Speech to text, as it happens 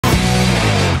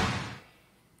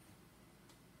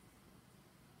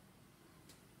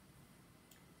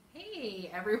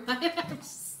everyone. I'm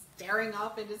just staring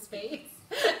off into space.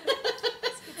 That's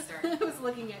a good start. I was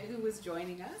looking at who was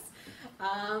joining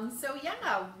us. So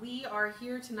yeah, we are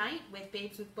here tonight with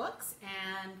Babes with Books,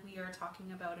 and we are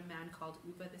talking about A Man Called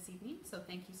Ove this evening. So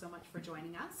thank you so much for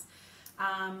joining us.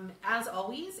 As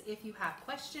always, if you have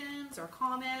questions or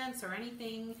comments or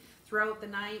anything throughout the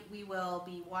night, we will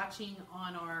be watching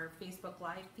on our Facebook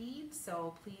Live feed,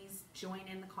 so please join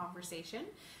in the conversation.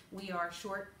 We are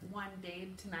short one day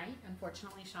tonight.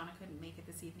 Unfortunately, Shauna couldn't make it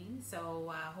this evening,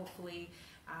 so hopefully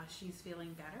she's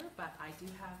feeling better, but I do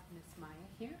have Miss Maya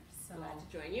here. So glad to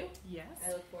join you. Yes.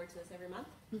 I look forward to this every month.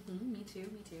 Me too,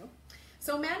 me too.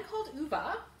 So Man Called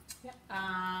Ove. Yep.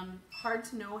 Hard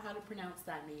to know how to pronounce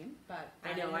that name, but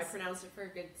I know I pronounced it for a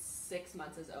good 6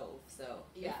 months as Ove, so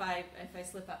yeah. if I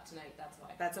slip up tonight, that's why.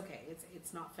 That's okay.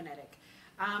 It's not phonetic.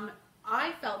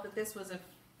 I felt that this was a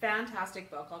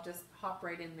fantastic book. I'll just hop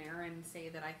right in there and say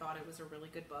that I thought it was a really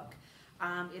good book.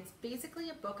 It's basically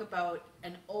a book about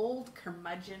an old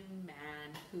curmudgeon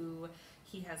man who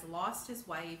he has lost his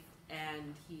wife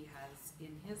and he has,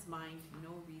 in his mind, no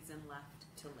reason left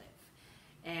to live.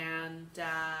 And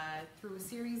through a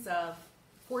series of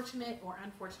fortunate or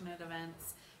unfortunate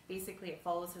events, basically it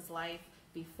follows his life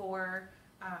before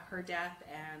her death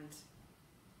and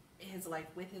his life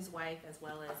with his wife, as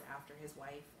well as after his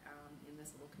wife, in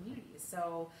this little community.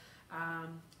 So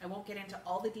I won't get into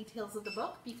all the details of the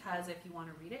book, because if you want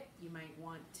to read it, you might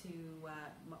want to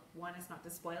want us not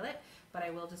to spoil it, but I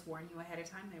will just warn you ahead of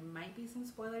time, there might be some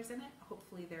spoilers in it.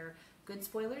 Hopefully they're good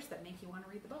spoilers that make you want to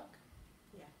read the book.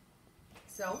 Yeah.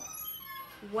 So,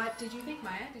 what did you think,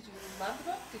 Maya? Did you love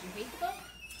the book? Did you hate the book?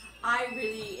 I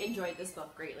really enjoyed this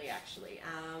book greatly, actually.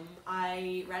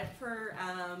 I read it for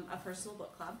a personal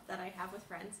book club that I have with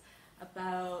friends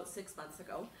about 6 months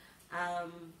ago.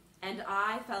 And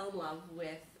I fell in love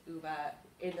with Ove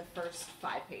in the first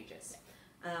 5 pages.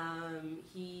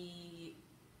 He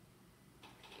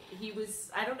was,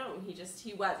 I don't know,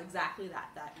 he was exactly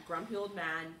that grumpy old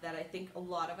man that I think a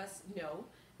lot of us know.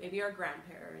 Maybe our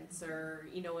grandparents, or,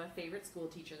 you know, a favorite school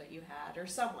teacher that you had, or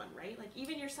someone, right? Like,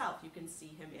 even yourself, you can see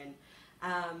him in.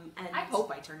 And I hope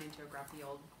I turn into a grumpy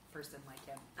old person like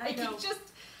him. I know.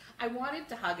 I wanted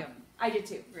to hug him. I did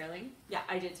too. Really? Yeah,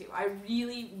 I did too. I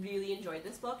really, really enjoyed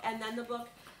this book. And then the book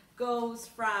goes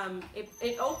from,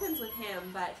 it opens with him,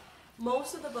 but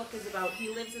most of the book is about, he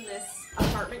lives in this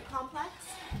apartment complex,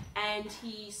 and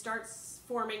he starts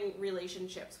forming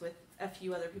relationships with a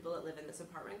few other people that live in this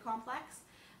apartment complex.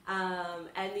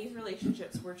 And these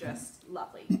relationships were just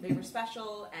lovely. They were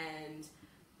special and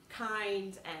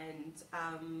kind,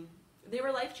 and they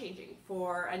were life-changing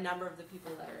for a number of the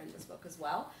people that are in this book as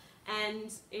well.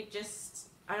 And it just,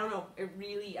 I don't know,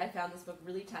 I found this book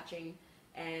really touching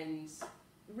and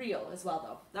real as well,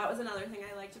 though. That was another thing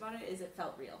I liked about it, is it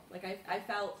felt real. Like, I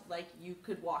felt like you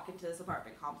could walk into this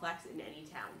apartment complex in any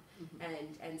town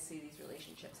and see these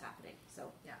relationships happening.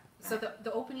 So yeah. So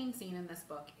the opening scene in this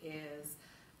book is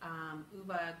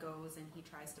Ove goes and he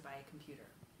tries to buy a computer,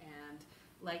 and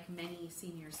like many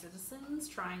senior citizens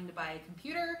trying to buy a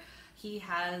computer, he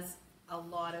has a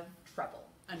lot of trouble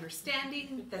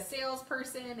understanding the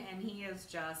salesperson, and he is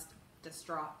just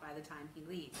distraught by the time he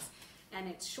leaves. And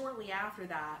it's shortly after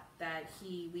that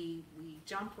we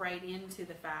jump right into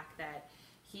the fact that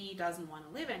he doesn't want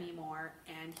to live anymore,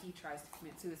 and he tries to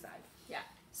commit suicide. yeah.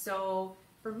 So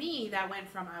for me, that went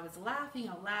from I was laughing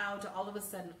out loud to all of a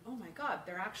sudden, oh my God,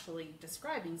 they're actually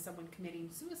describing someone committing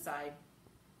suicide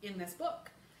in this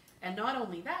book. And not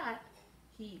only that,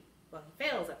 he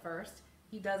fails at first.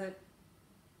 He does it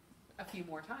a few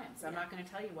more times. I'm not going to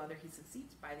tell you whether he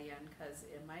succeeds by the end, because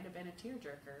it might have been a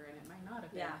tearjerker and it might not have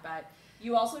been. Yeah. But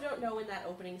you also don't know in that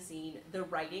opening scene, the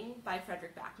writing by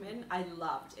Frederick Backman, I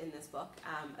loved in this book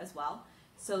as well.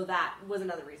 So that was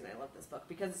another reason I loved this book,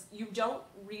 because you don't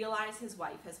realize his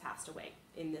wife has passed away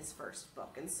in this first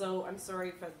book. And so I'm sorry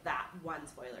for that one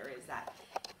spoiler, is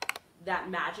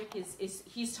that magic is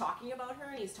he's talking about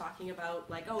her, and he's talking about,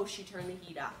 like, oh, she turned the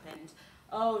heat up, and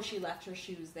oh, she left her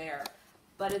shoes there.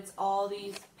 But it's all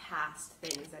these past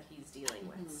things that he's dealing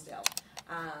with still.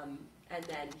 And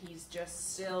then he's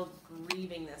just still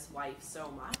grieving this wife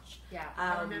so much. Yeah,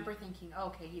 I remember thinking,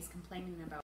 okay, he's complaining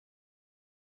about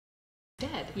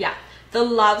dead. Yeah, the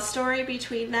love story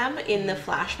between them in the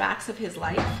flashbacks of his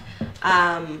life.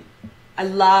 I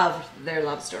loved their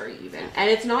love story even. And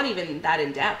it's not even that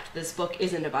in-depth. This book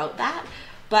isn't about that.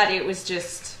 But it was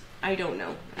just, I don't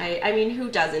know. I mean, who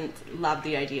doesn't love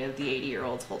the idea of the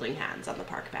 80-year-olds holding hands on the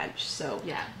park bench? So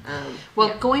yeah.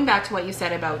 Well, going back to what you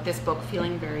said about this book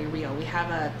feeling very real, we have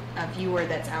a viewer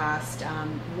that's asked,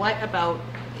 what about,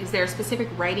 is there a specific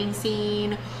writing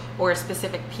scene or a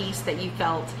specific piece that you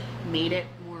felt made it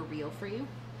more real for you?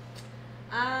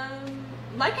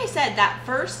 Like I said, that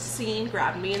first scene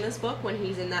grabbed me in this book when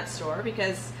he's in that store,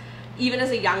 because even as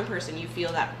a young person, you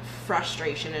feel that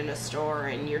frustration in a store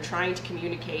and you're trying to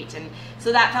communicate, and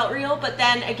so that felt real. But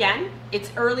then again,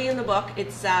 it's early in the book.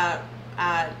 It's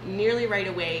nearly right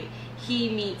away he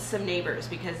meets some neighbors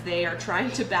because they are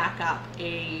trying to back up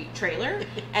a trailer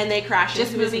and they crash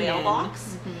into his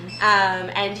mailbox.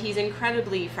 And he's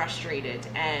incredibly frustrated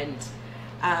and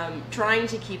trying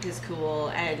to keep his cool,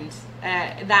 and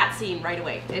that scene right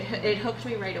away, it hooked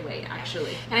me right away,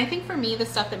 actually. And I think for me, the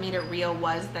stuff that made it real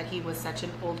was that he was such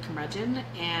an old curmudgeon,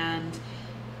 and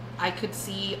I could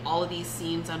see all of these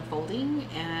scenes unfolding,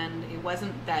 and it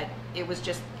wasn't that it was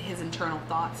just his internal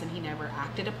thoughts and he never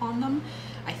acted upon them.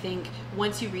 I think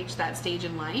once you reach that stage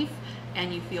in life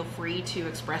and you feel free to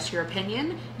express your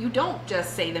opinion, you don't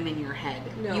just say them in your head.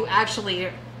 No. You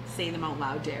actually say them out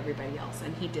loud to everybody else,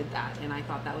 and he did that, and I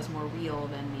thought that was more real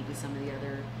than maybe some of the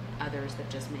others that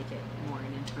just make it more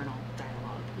an internal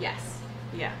dialogue. Yes.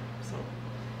 Yeah. So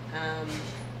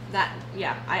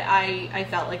I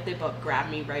felt like the book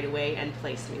grabbed me right away and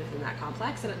placed me within that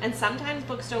complex, and sometimes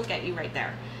books don't get you right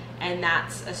there, and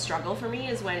that's a struggle for me,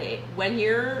 is when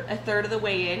you're a third of the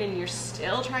way in and you're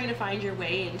still trying to find your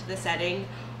way into the setting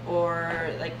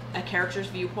or like a character's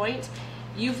viewpoint.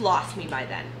 You've lost me by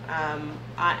then.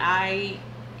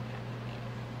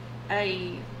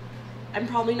 I'm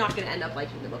probably not going to end up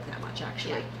liking the book that much,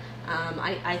 actually. Yeah.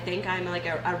 I think I'm like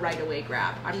a right away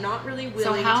grab. I'm not really willing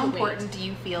to wait. So how important do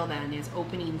you feel then is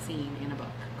opening scene in a book,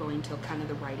 going to kind of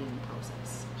the writing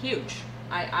process? Huge.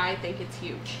 I think it's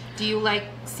huge. Do you like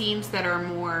scenes that are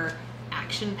more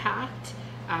action-packed?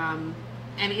 And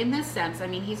in this sense, I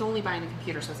mean, he's only buying a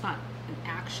computer, so it's not an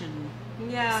action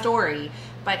story,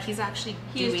 but he's actually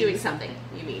doing something.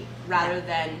 You mean rather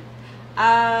than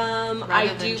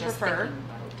I do prefer.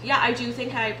 Yeah, I do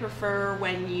think I prefer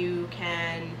when you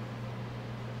can.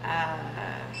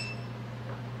 I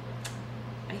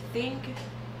think.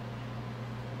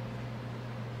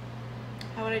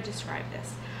 How would I describe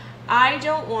this? I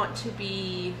don't want to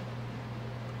be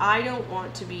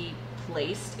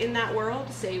placed in that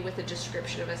world, say with a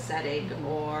description of a setting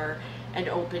or an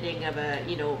opening of a,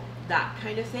 that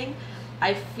kind of thing.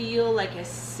 I feel like a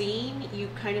scene, you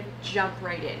kind of jump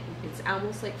right in. It's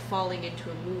almost like falling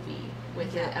into a movie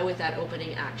with that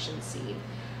opening action scene.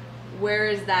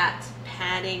 Whereas that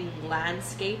panning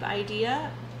landscape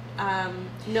idea,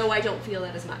 no, I don't feel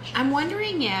that as much. I'm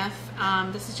wondering if,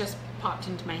 this has just popped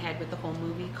into my head with the whole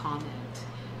movie comment,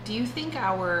 do you think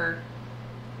our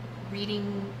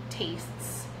reading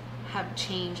tastes have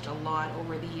changed a lot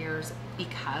over the years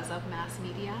because of mass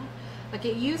media? Like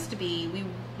it used to be,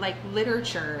 like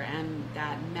literature, and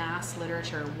that mass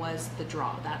literature was the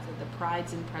draw. That's the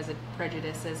Prides and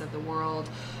Prejudices of the world,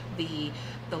 the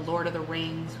Lord of the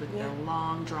Rings with their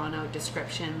long drawn out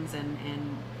descriptions and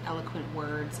eloquent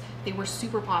words. They were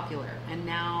super popular, and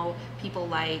now people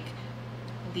like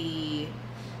the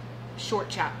short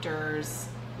chapters,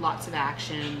 lots of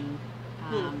action,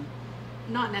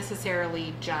 not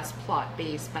necessarily just plot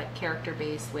based, but character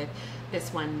based. With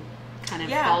this one, kind of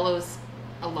follows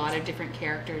a lot of different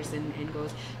characters and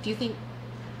goes. Do you think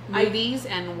movies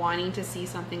and wanting to see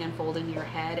something unfold in your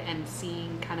head and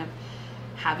seeing kind of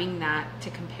having that to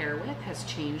compare with has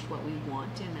changed what we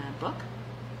want in a book?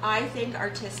 I think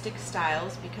artistic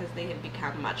styles, because they have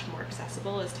become much more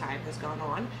accessible as time has gone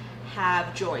on,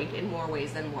 have joined in more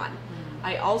ways than one.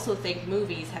 I also think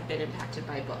movies have been impacted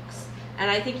by books. And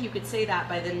I think you could say that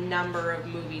by the number of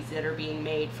movies that are being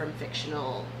made from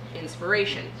fictional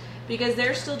inspiration, because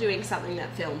they're still doing something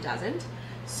that film doesn't.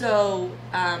 So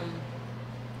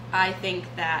I think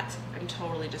that I'm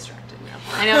totally distracted now.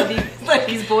 I know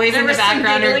these boys in the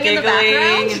background are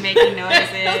giggling and making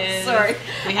noises. Sorry.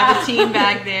 We have a team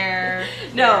back there.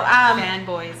 No,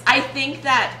 fanboys. I think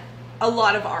that a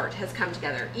lot of art has come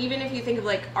together. Even if you think of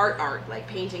like art, like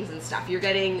paintings and stuff, you're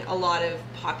getting a lot of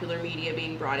popular media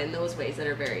being brought in those ways that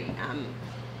are very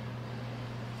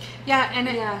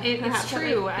it's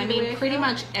true. I mean, pretty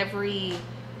much every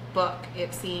book,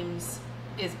 it seems,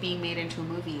 is being made into a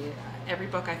movie. Every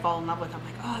book I fall in love with, I'm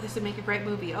like, oh, this would make a great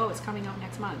movie. Oh, it's coming out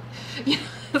next month.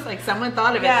 It's like someone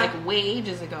thought of it like way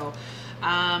ages ago.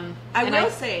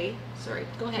 Sorry,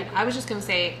 go ahead. I was just going to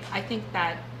say, I think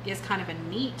that is kind of a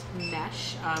neat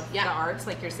mesh of the arts,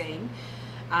 like you're saying.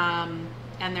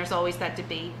 And there's always that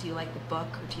debate, do you like the book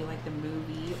or do you like the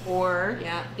movie? Or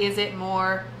is it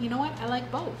more, you know what, I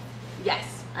like both?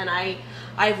 Yes. And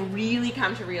I've really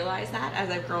come to realize that as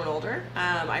I've grown older.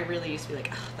 I really used to be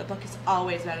like, oh, the book is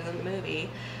always better than the movie.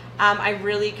 I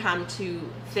really come to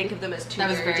think of them as two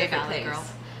very different things. Girl.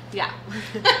 Yeah.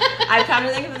 I've come to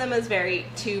think of them as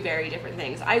two very different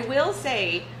things. I will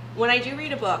say, when I do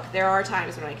read a book, there are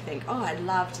times when I think, oh, I'd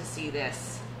love to see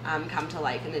this come to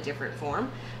life in a different form.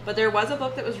 But there was a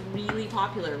book that was really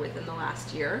popular within the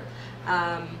last year.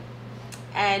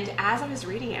 And as I was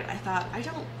reading it, I thought, I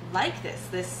don't like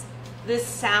this. This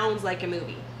sounds like a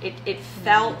movie. It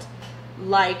felt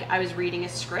like I was reading a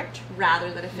script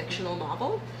rather than a fictional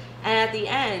novel. And at the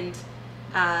end,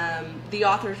 the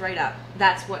author's write-up,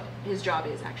 that's what his job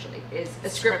is actually, is a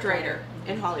script writer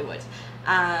in Hollywood.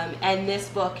 And this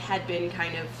book had been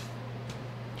kind of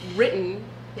written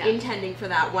intending for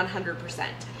that 100%.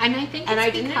 And I think I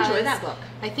didn't enjoy that book.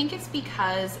 I think it's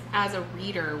because as a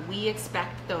reader, we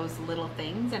expect those little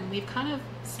things, and we've kind of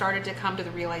started to come to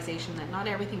the realization that not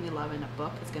everything we love in a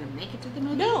book is going to make it to the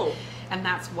movie. No. And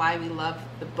that's why we love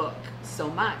the book so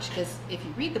much, because if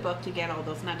you read the book, you get all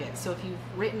those nuggets. So if you've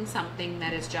written something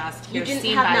that is just you didn't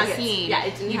scene have by nuggets. scene, yeah,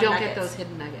 it didn't you have don't nuggets. get those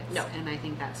hidden nuggets. No. And I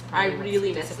think that's probably I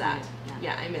really miss that.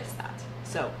 Yeah, I miss that.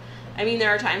 So, I mean, there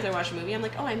are times I watch a movie, I'm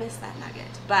like, oh, I miss that nugget.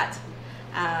 But,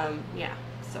 yeah,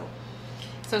 so.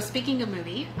 So speaking of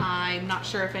movie, I'm not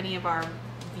sure if any of our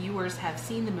viewers have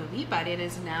seen the movie, but it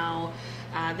is now,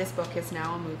 this book is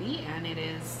now a movie, and it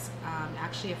is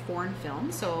actually a foreign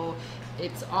film. So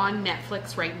it's on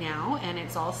Netflix right now, and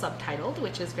it's all subtitled,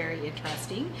 which is very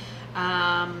interesting.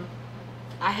 I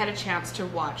had a chance to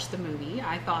watch the movie.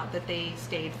 I thought that they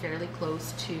stayed fairly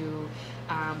close to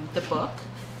the book.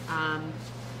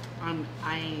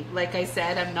 Like I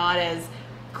said, I'm not as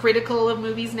critical of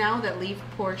movies now that leave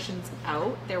portions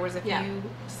out. There was a few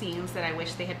scenes that I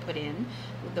wish they had put in.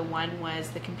 The one was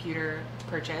the computer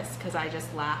purchase, because I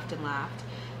just laughed and laughed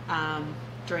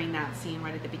during that scene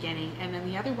right at the beginning. And then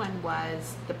the other one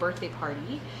was the birthday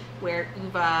party, where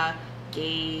Uva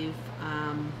gave,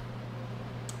 I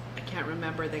can't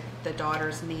remember the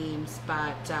daughters' names,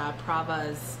 but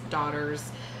Prava's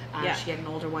daughters. She had an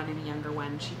older one and a younger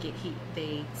one.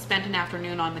 They spent an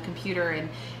afternoon on the computer,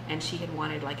 and she had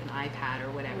wanted like an iPad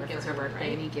or whatever for her birthday,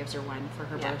 right? And he gives her one for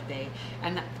her birthday.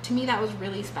 And to me, that was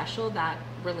really special, that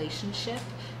relationship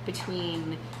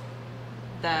between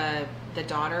the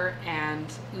daughter and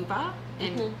Uva.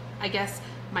 And I guess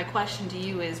my question to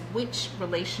you is, which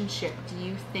relationship do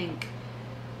you think,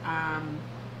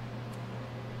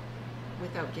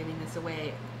 without giving this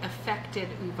away, affected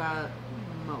Uva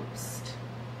most?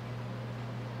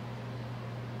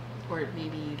 Or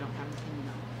maybe you don't have an opinion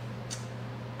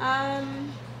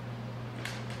on.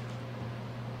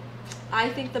 I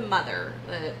think the mother,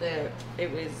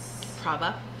 it was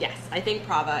Prava. Yes, I think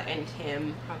Prava and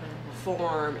him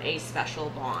form a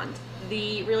special bond.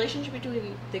 The relationship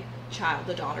between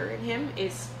the daughter and him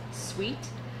is sweet,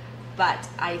 but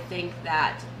I think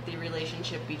that the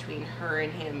relationship between her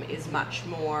and him is much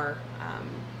more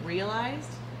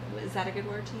realized. Is that a good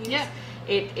word to use? Yeah.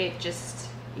 It just,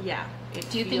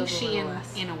 do you think she,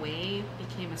 in a way,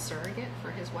 became a surrogate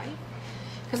for his wife?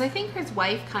 Because I think his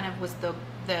wife kind of was the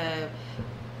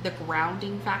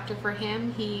grounding factor for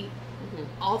him. He,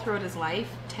 all throughout his life,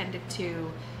 tended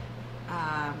to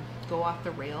go off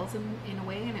the rails in a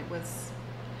way, and it was...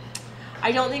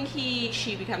 I don't think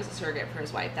she becomes a surrogate for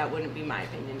his wife. That wouldn't be my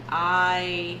opinion.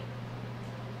 I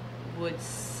would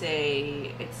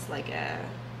say it's like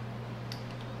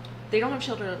they don't have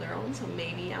children of their own, so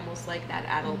maybe almost like that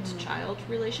adult-child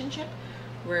relationship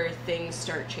where things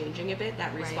start changing a bit,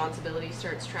 that responsibility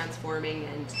starts transforming,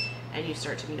 and you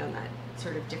start to meet on that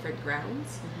sort of different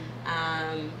grounds.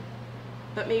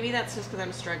 But maybe that's just because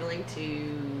I'm struggling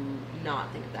to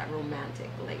not think of that romantic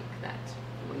link that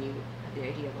when you have the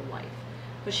idea of a wife.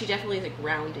 But she definitely is a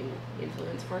grounding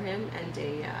influence for him, and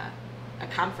a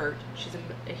comfort. She's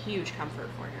a huge comfort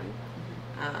for him.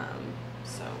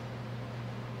 So...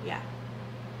 yeah.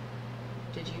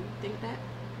 Did you think that?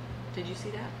 Did you see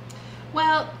that?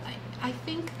 Well, I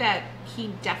think that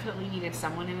he definitely needed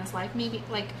someone in his life. Maybe,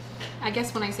 like, I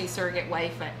guess when I say surrogate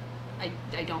wife,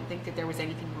 I don't think that there was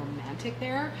anything romantic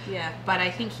there. Yeah. But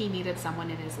I think he needed someone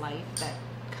in his life that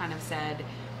kind of said,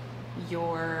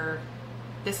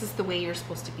 this is the way you're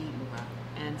supposed to be, Uva,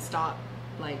 and stop,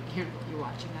 like, you're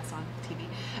watching us on TV.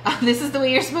 This is the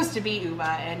way you're supposed to be, Uva,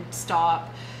 and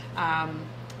stop.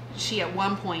 She, at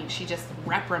one point, she just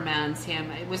reprimands him.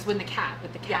 It was with the cat,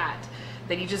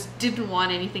 that he just didn't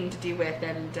want anything to do with,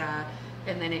 and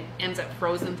then it ends up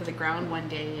frozen to the ground one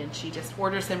day, and she just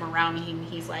orders him around, and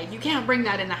he's like, you can't bring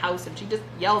that in the house, and she just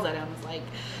yells at him, like,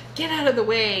 get out of the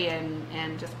way,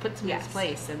 and just puts him in his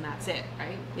place, and that's it,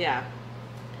 right? Yeah.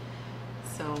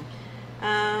 So,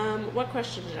 what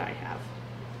question did I have?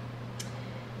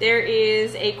 There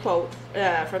is a quote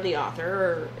from the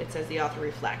author, or it says the author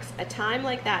reflects, "A time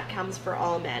like that comes for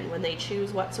all men when they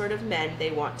choose what sort of men they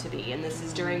want to be." And this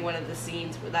is during one of the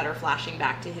scenes that are flashing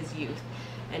back to his youth,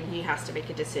 and he has to make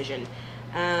a decision.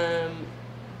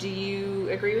 Do you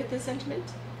agree with this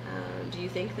sentiment? Do you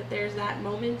think that there's that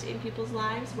moment in people's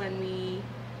lives when we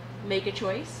make a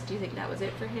choice? Do you think that was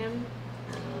it for him?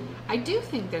 I do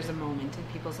think there's a moment in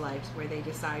people's lives where they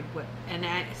decide what, and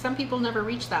some people never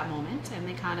reach that moment, and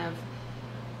they kind of,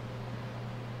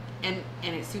 and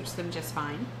it suits them just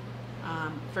fine.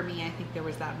 For me, I think there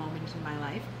was that moment in my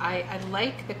life. I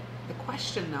like the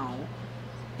question though,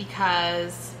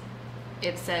 because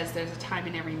it says there's a time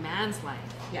in every man's life,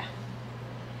 Yeah.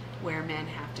 where men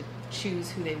have to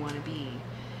choose who they want to be,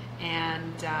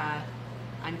 and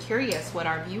I'm curious what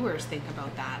our viewers think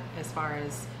about that as far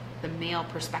as the male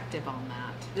perspective on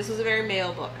that. This was a very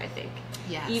male book, I think.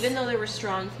 Yes. Even though there were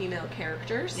strong female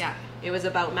characters, Yeah. it was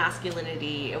about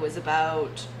masculinity. It was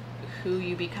about who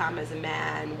you become as a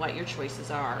man, what your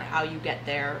choices are, how you get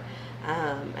there,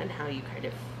 and how you kind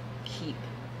of keep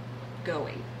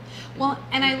going. Well,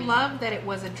 and I love that it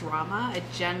was a drama, a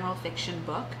general fiction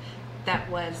book that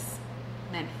was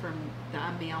meant for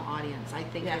a male audience. I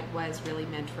think Yeah. it was really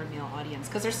meant for a male audience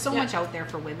because there's so Yeah. much out there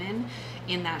for women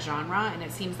in that genre, and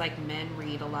it seems like men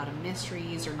read a lot of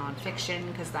mysteries or nonfiction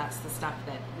because that's the stuff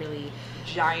that really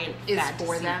Giant is fantasy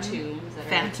for them. tombs that are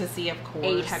Fantasy, of course,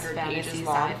 800 fantasy, pages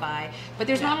long. sci-fi, but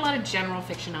there's Yeah. not a lot of general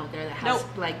fiction out there that has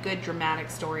Nope. like good dramatic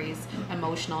stories,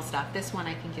 emotional stuff. This one,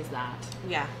 I think, is that.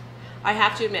 Yeah. I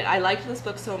have to admit, I liked this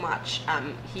book so much.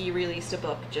 He released a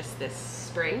book just this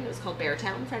spring. It was called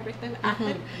Beartown, Frederick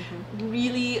Ackman.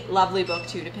 Really lovely book,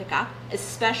 too, to pick up,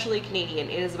 especially Canadian.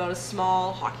 It is about a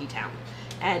small hockey town,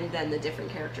 and then the different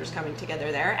characters coming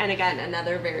together there. And again,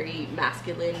 another very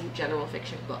masculine general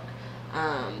fiction book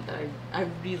that I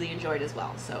really enjoyed as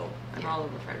well. So I'm all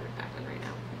over Frederick Ackman right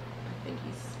now. I think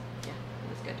it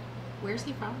was good. Where's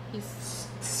he from? He's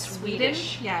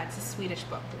Swedish. Yeah, it's a Swedish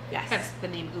book. Yes. That's the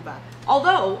name Uva.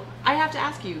 Although, I have to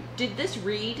ask you, did this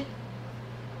read...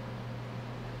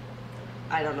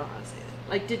 I don't know how to say that.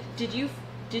 Like, did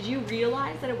you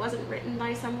realize that it wasn't written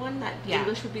by someone that Yeah.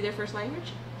 English would be their first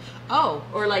language? Oh,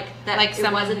 Or like that like it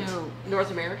someone wasn't who-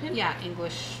 North American? yeah,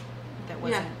 English that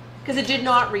wasn't. Because it did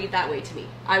not read that way to me.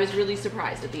 I was really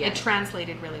surprised at the It end.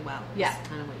 translated really well. Yeah. It's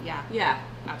kind of what, yeah, Yeah.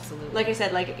 absolutely. Like I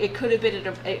said, like it could have been an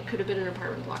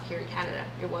apartment block here in Canada.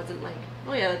 It wasn't like,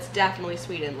 oh yeah, that's definitely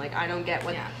Sweden. Like I don't get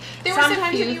what. yeah, there was a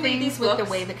Sometimes when few you read things these with the books-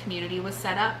 way the community was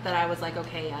set up that I was like,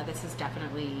 okay, yeah, this is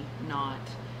definitely not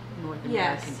North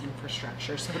Yes. American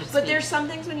infrastructure, so to speak. But there's some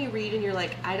things when you read and you're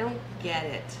like, I don't get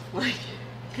it, like,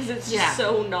 because it's just Yeah.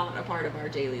 so not a part of our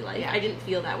daily life. Yeah. I didn't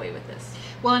feel that way with this.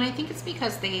 well, and I think it's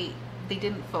because they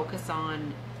didn't focus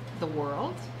on the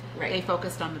world. Right. They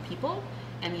focused on the people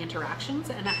and the interactions,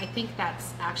 and I think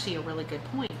that's actually a really good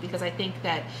point because I think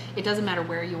that it doesn't matter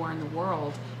where you are in the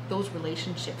world, those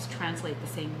relationships translate the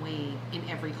same way in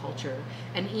every culture,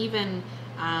 and even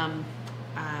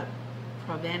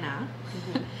Provena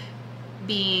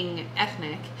being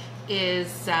ethnic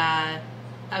is a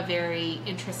very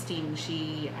interesting.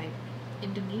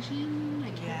 Indonesian.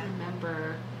 I can't Yeah.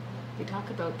 remember. They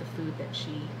talk about the food that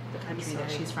the country that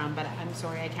sorry. she's from, but I'm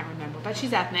sorry, I can't remember. But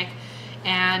she's ethnic,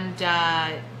 and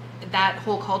that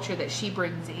whole culture that she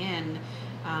brings in,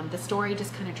 the story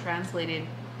just kind of translated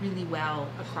really well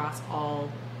across all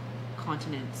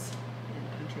continents and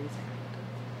countries.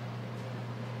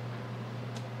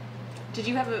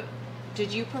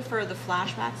 Did you prefer the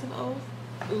flashbacks of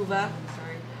Uva,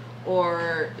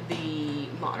 or the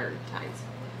modern times?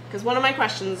 Because one of my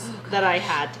questions that I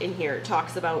had in here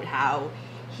talks about how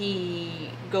he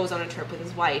goes on a trip with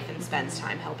his wife and spends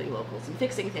time helping locals and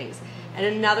fixing things. And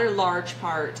another large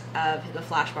part of the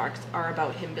flashbacks are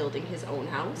about him building his own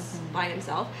house by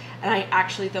himself. And I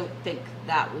actually don't think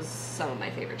that was some of my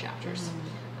favorite chapters.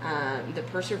 The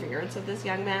perseverance of this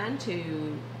young man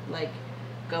to like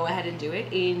go ahead and do it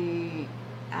in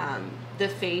the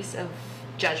face of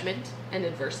judgment and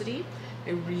adversity.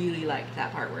 I really liked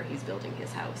that part where he's building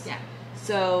his house. Yeah.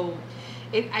 So,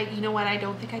 you know what? I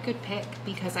don't think I could pick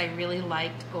because I really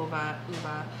liked Uva.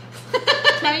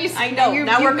 Now you, I know. You,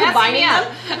 now you we're messed combining me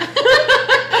them.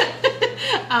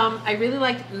 up. I really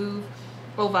liked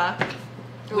Ova.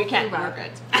 We can't. Uva. We're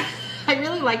good. I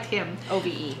really liked him.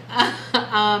 OVE.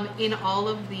 In all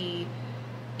of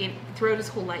throughout his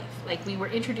whole life. Like we were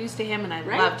introduced to him and I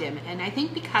Right. loved him. And I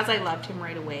think because I loved him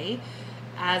right away,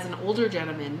 as an older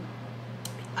gentleman,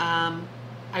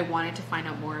 I wanted to find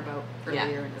out more about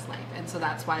earlier in his life, and so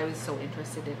that's why I was so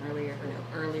interested in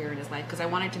earlier in his life, because I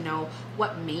wanted to know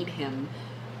what made him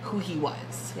who he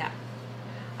was. Yeah.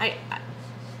 I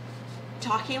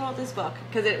talking about this book,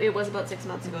 because it was about 6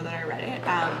 months ago that I read it.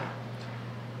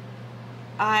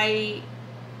 I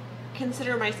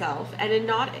consider myself, and in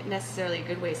not necessarily a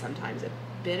good way sometimes, a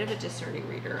bit of a discerning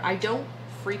reader. I don't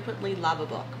frequently love a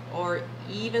book or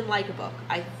even like a book.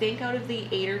 I think out of the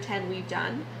 8 or 10 we've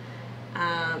done,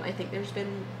 I think there's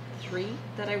been 3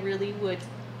 that I really would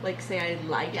like say I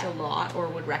liked a lot or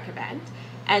would recommend,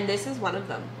 and this is one of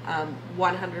them.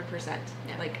 100%.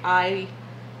 Yeah. Like I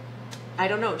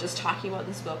don't know, just talking about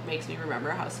this book makes me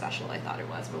remember how special I thought it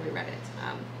was when we read it.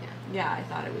 I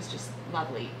thought it was just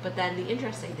lovely. But then the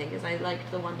interesting thing is I liked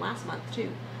the one last month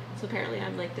too. So apparently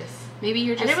I'm like this. Maybe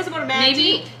you're just. And it was about a man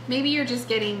too. Maybe you're just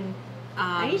getting.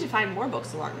 I need to find more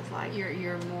books along this line.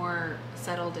 You're more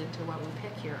settled into what we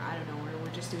pick here. I don't know.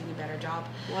 We're just doing a better job.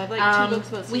 Well, I've like 2 books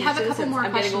about we have a couple more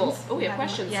questions. Oh, we have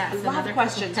questions. Yeah, we have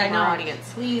questions from our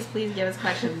audience. Please give us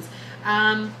questions.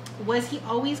 Was he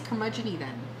always curmudgeon-y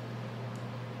then?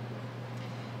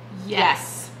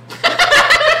 Yes.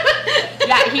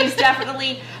 Yeah, he's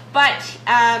definitely. But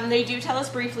they do tell us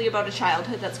briefly about a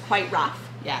childhood that's quite rough.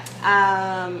 Yeah.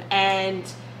 And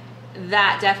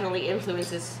that definitely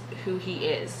influences who he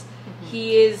is. Mm-hmm.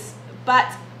 He is,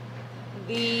 but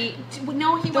the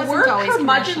word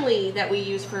curmudgeonly that we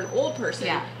use for an old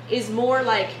person is more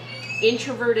like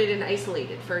introverted and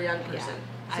isolated for a young person.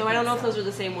 Yeah, so I don't know if those are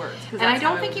the same words. And I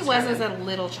don't think he was as a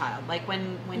little child. Like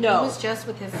when he was just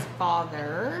with his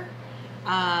father,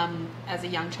 as a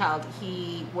young child,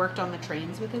 he worked on the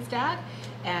trains with his dad,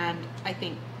 and I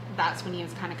think that's when he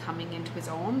was kind of coming into his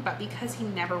own. But because he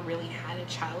never really had a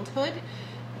childhood,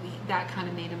 that kind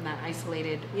of made him that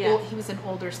isolated. Yeah. He was an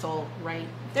older soul, right?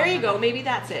 There you go. Maybe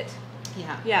that's it.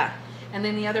 Yeah. Yeah. And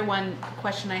then the other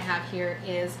question I have here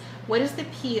is, what is the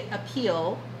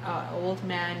appeal? Old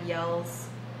man yells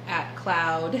at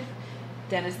Cloud,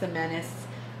 Dennis the Menace,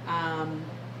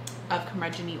 of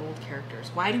curmudgeon-y old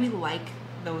characters. Why do we like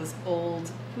those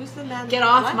old? Who's the man? Get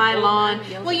off my lawn.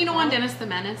 Well, you know, on Dennis the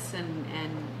Menace, and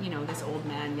you know, this old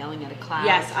man yelling at a cloud.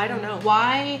 Yes, I don't know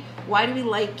why do we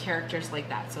like characters like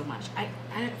that so much?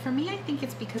 For me, I think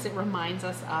it's because it reminds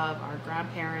us of our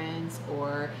grandparents,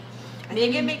 or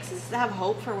maybe it makes us have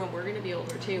hope for when we're going to be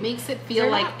older too. Makes it feel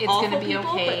like it's going to be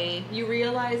people, okay. But you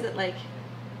realize that, like,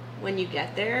 when you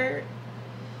get there,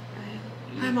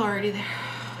 I'm already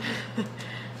there.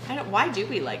 Why do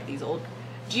we like these old?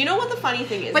 Do you know what the funny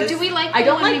thing is? But do we like? I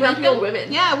don't like grumpy old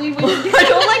women. Yeah, we. I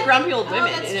don't like grumpy old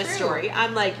women in a true. story.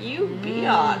 I'm like, you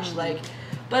biatch, like.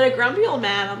 But a grumpy old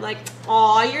man, I'm like,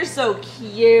 aw, you're so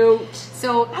cute.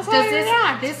 So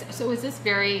is this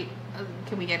very?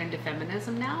 Can we get into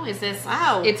feminism now? Is this?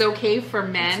 Wow. It's okay for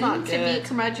men to be good.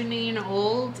 curmudgeon-y and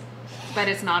old, but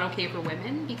it's not okay for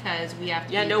women because we have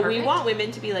to. Yeah, be no, perfect. we want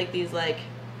women to be like these, like,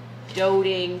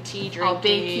 doting, tea drinking. I'll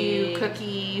bake you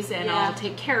cookies and I'll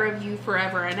take care of you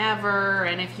forever and ever.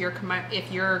 And if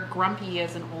you're grumpy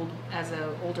as an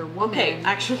older woman, okay,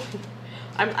 actually,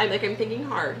 I'm thinking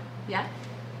hard. Yeah,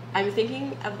 I'm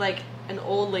thinking of like an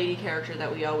old lady character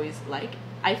that we always like.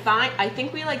 I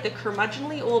think we like the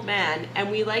curmudgeonly old man, and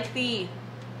we like the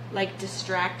like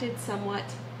distracted, somewhat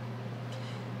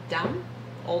dumb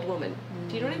old woman.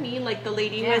 Do you know what I mean? Like the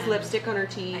lady who has lipstick on her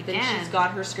teeth and she's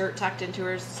got her skirt tucked into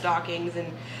her stockings,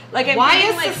 and like why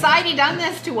has society done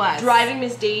this to us? Driving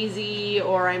Miss Daisy,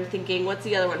 or I'm thinking, what's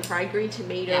the other one? Fried green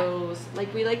tomatoes. Yeah.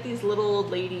 Like we like these little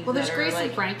old ladies. Well, there's Grace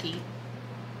and Frankie.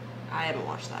 I haven't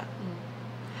watched that.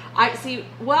 I see.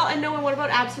 Well, and no, and what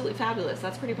about Absolutely Fabulous?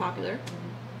 That's pretty popular.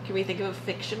 Can we think of a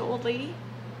fiction old lady?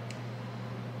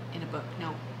 In a book?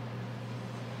 No.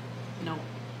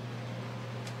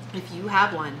 If you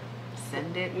have one,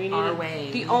 send it our way.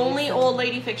 The only old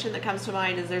lady fiction that comes to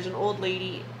mind is there's an old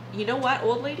lady. You know what?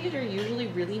 Old ladies are usually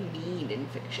really mean in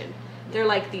fiction. They're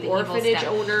like the orphanage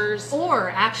owners.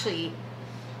 Or actually,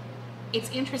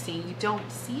 it's interesting. You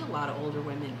don't see a lot of older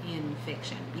women in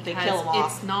fiction because they kill them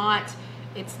off.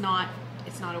 It's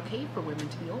not okay for women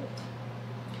to be old.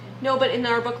 No, but in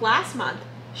our book last month,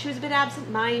 she was a bit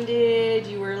absent-minded.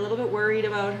 You were a little bit worried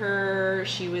about her.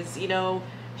 She was, you know,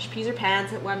 she pees her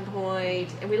pants at one point,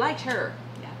 and we liked her.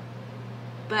 Yeah.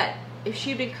 But if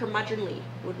she'd been curmudgeonly,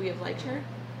 would we have liked her?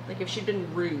 Like if she'd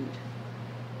been rude?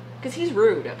 Because he's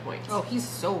rude at points. Oh, he's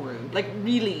so rude. Like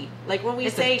really. Like when we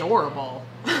it's say adorable.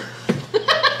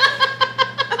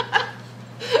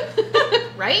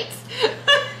 Right?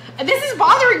 This is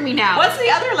bothering me now. What's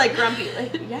the other like grumpy?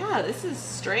 Like, yeah, this is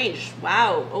strange.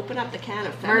 Wow, open up the can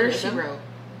of feminism. Murder, She Wrote.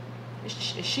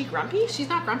 Is she grumpy? She's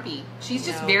not grumpy. She's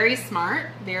just No. very smart,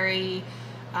 very.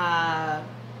 Yeah,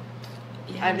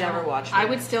 I've never watched I it.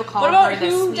 would still call What about her the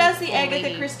who sweet does the old Agatha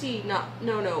lady. Christie?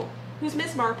 No. Who's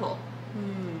Miss Marple?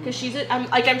 Because she's I'm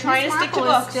trying Miss to stick to Marple is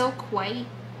books. still quite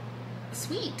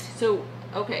sweet. So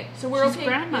okay, so we're She's okay.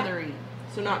 grandmothery. Yeah.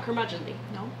 So not curmudgeonly.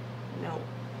 No. No.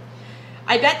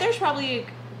 I bet there's probably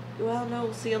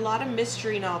a lot of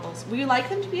mystery novels. We like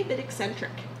them to be a bit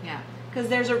eccentric. Yeah. Because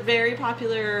there's a very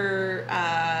popular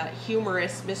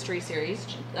humorous mystery series,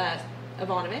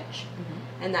 Ivanovich,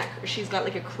 and that she's got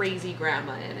like a crazy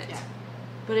grandma in it. Yeah.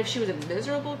 But if she was a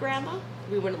miserable grandma,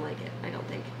 we wouldn't like it, I don't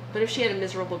think. But if she had a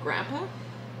miserable grandpa,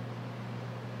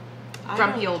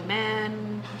 Grumpy old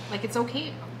man. Like, it's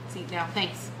okay. See, now,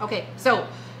 thanks. Okay, so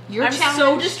your I'm challenge.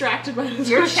 so distracted by this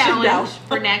Your question challenge now.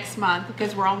 for next month,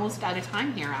 because we're almost out of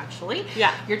time here, actually.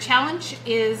 Yeah. Your challenge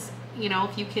is,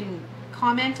 if you can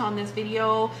comment on this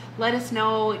video, let us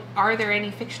know, are there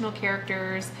any fictional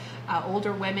characters,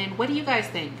 older women? What do you guys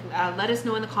think? Let us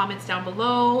know in the comments down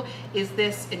below. Is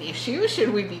this an issue?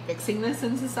 Should we be fixing this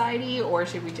in society, or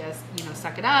should we just,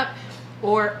 suck it up?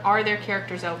 Or are there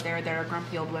characters out there that are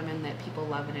grumpy old women that people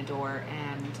love and adore,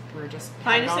 and we're just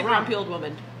Find us a wrong? grumpy old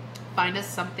woman. Find us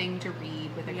something to read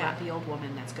with a Yeah. grumpy old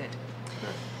woman that's good.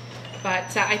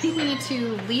 But I think we need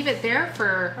to leave it there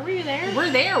for. Are we there? We're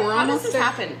there. We're How almost does this at-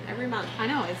 happen every month? I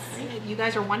know. You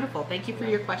guys are wonderful. Thank you for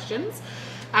your questions.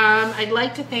 I'd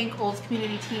like to thank Olds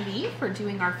Community TV for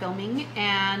doing our filming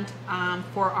and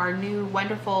for our new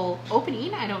wonderful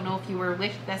opening. I don't know if you were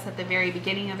with us at the very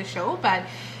beginning of the show, but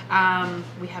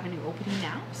we have a new opening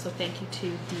now. So thank you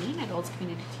to Dean at Olds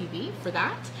Community TV for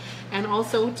that. And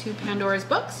also to Pandora's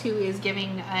Books, who is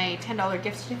giving a $10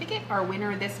 gift certificate. Our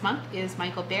winner this month is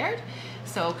Michael Baird.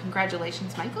 So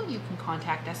congratulations, Michael. You can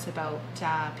contact us about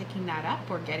picking that up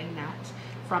or getting that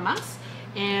from us.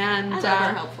 And I love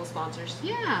our helpful sponsors.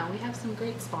 yeah, we have some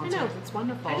great sponsors. I know. It's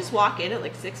wonderful. I just walk in at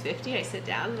like 6:50. I sit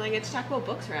down and I get to talk about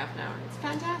books for half an hour. It's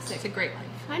fantastic. It's a great life.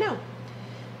 I know.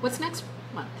 What's next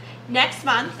month? Next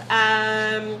month,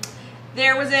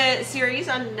 there was a series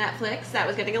on Netflix that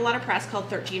was getting a lot of press called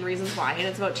 13 Reasons Why, and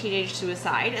it's about teenage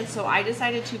suicide. And so I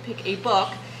decided to pick a book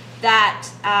that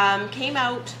came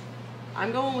out,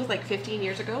 I'm going with like 15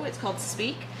 years ago. It's called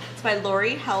Speak. It's by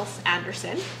Laurie Halse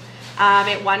Anderson.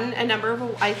 It won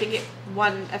it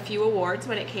won a few awards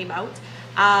when it came out.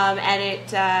 And it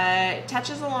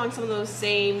touches along some of those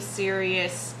same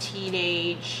serious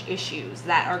teenage issues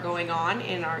that are going on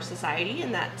in our society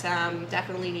and that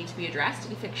definitely need to be addressed.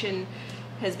 And fiction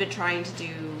has been trying to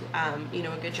do,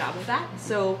 a good job of that.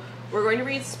 So we're going to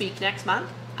read Speak next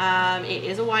month. It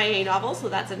is a YA novel, so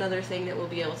that's another thing that we'll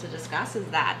be able to discuss is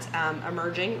that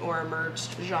emerging or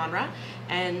emerged genre.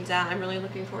 And I'm really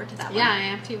looking forward to that one. Yeah, I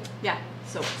am too. Yeah.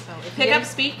 So if pick you up get-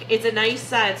 Speak. It's a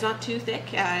nice, it's not too thick.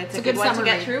 It's a good one to summer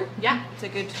get read. through. Yeah, it's a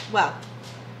good,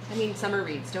 summer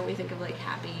reads. Don't we think of like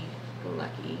Happy Go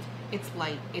Lucky? It's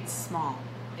light. It's small.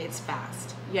 It's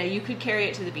fast. Yeah, you could carry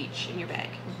it to the beach in your bag.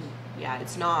 Yeah,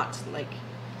 it's not like,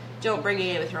 don't bring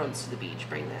Game of Thrones to the beach.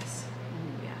 Bring this.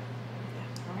 Yeah.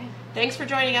 All right. Thanks for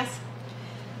joining us.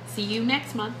 See you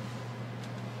next month.